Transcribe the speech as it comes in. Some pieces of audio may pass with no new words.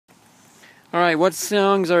All right, what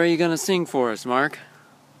songs are you going to sing for us, Mark?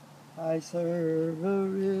 I serve a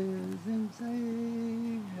risen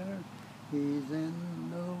Savior, He's in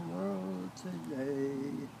the world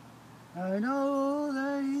today. I know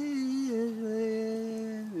that He is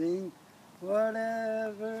living,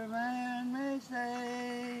 whatever man may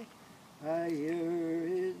say. I hear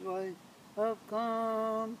His voice of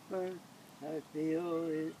comfort, I feel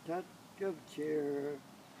His touch of cheer,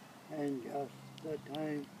 and just the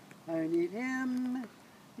time I need Him,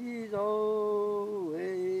 He's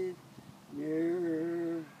always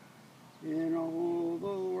near. In all the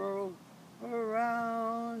world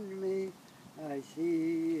around me, I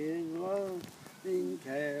see His loving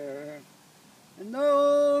care. And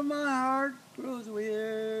though my heart grows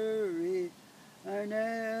weary, I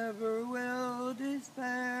never will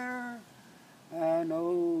despair. I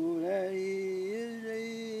know that He is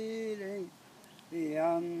leading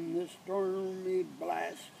beyond the stormy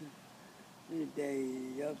blast. The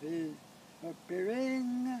day of His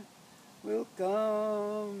appearing will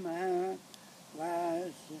come at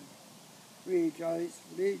last. Rejoice,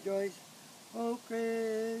 rejoice, O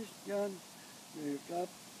Christian, lift up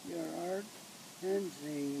your heart and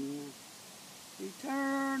sing.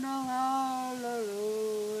 Eternal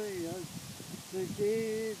hallelujah to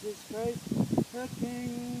Jesus Christ the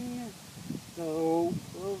King, the hope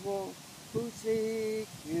of all who seek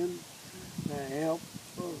Him, the help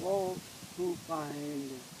of all who find.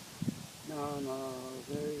 None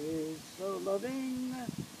other is so loving,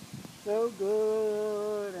 so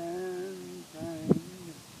good and kind.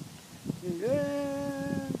 He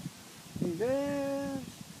lives,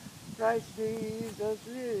 Christ Jesus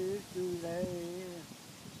lives today.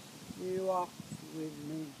 He walks with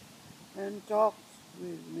me and talks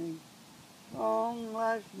with me along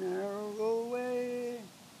life's narrow way.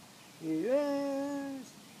 He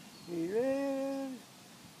lives,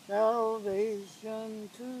 salvation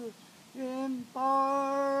to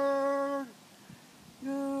impart.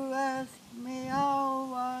 You ask me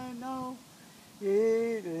how I know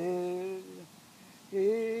He lives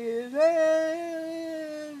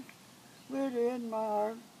within my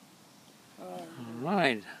heart. All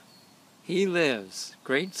right. He Lives.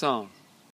 Great song.